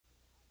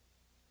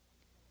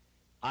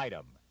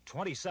Item,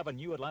 27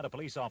 new Atlanta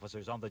police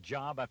officers on the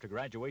job after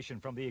graduation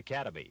from the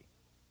academy.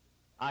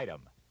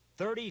 Item,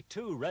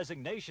 32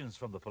 resignations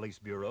from the Police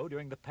Bureau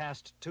during the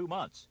past 2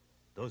 months.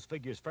 Those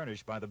figures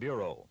furnished by the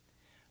Bureau.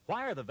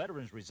 Why are the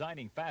veterans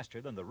resigning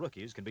faster than the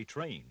rookies can be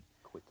trained?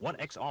 One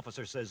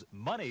ex-officer says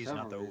money's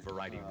not the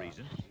overriding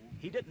reason.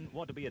 He didn't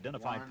want to be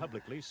identified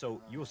publicly,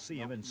 so you'll see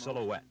him in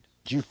silhouette.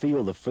 Did you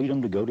feel the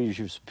freedom to go to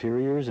your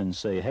superiors and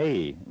say,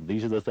 hey,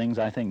 these are the things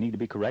I think need to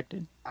be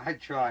corrected? I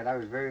tried. I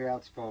was very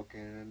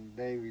outspoken, and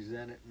they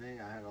resented me.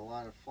 I had a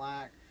lot of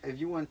flack. If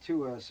you went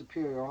to a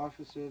superior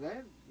officer,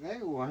 they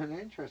weren't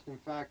interested. In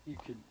fact, you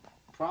could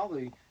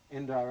probably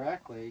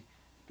indirectly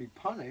be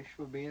punished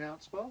for being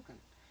outspoken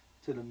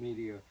to the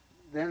media.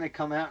 Then they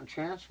come out and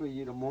transfer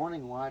you to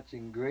morning watch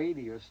in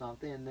Grady or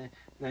something, and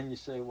then you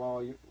say,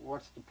 well,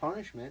 what's the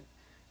punishment?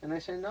 And they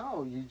say,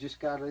 no, you just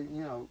got to,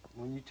 you know,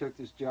 when you took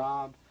this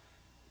job,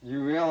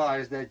 you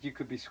realized that you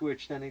could be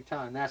switched any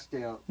time.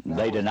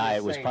 They deny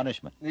it was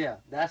punishment. Yeah,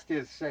 that's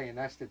their saying.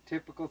 That's the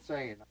typical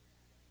saying.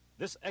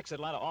 This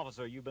ex-Atlanta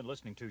officer you've been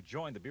listening to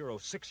joined the Bureau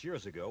 6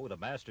 years ago with a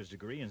master's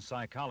degree in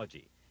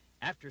psychology.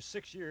 After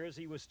 6 years,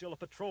 he was still a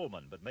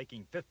patrolman, but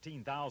making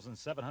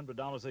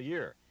 $15,700 a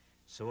year.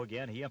 So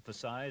again, he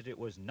emphasized it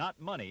was not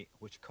money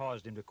which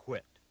caused him to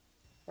quit.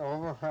 The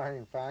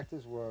overriding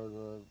factors were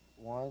the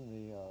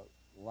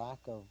lack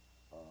of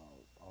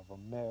a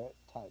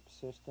merit-type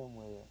system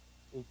with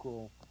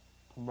equal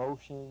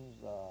promotions,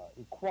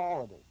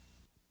 equality.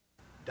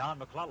 Don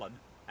McClellan,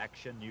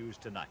 Action News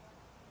Tonight.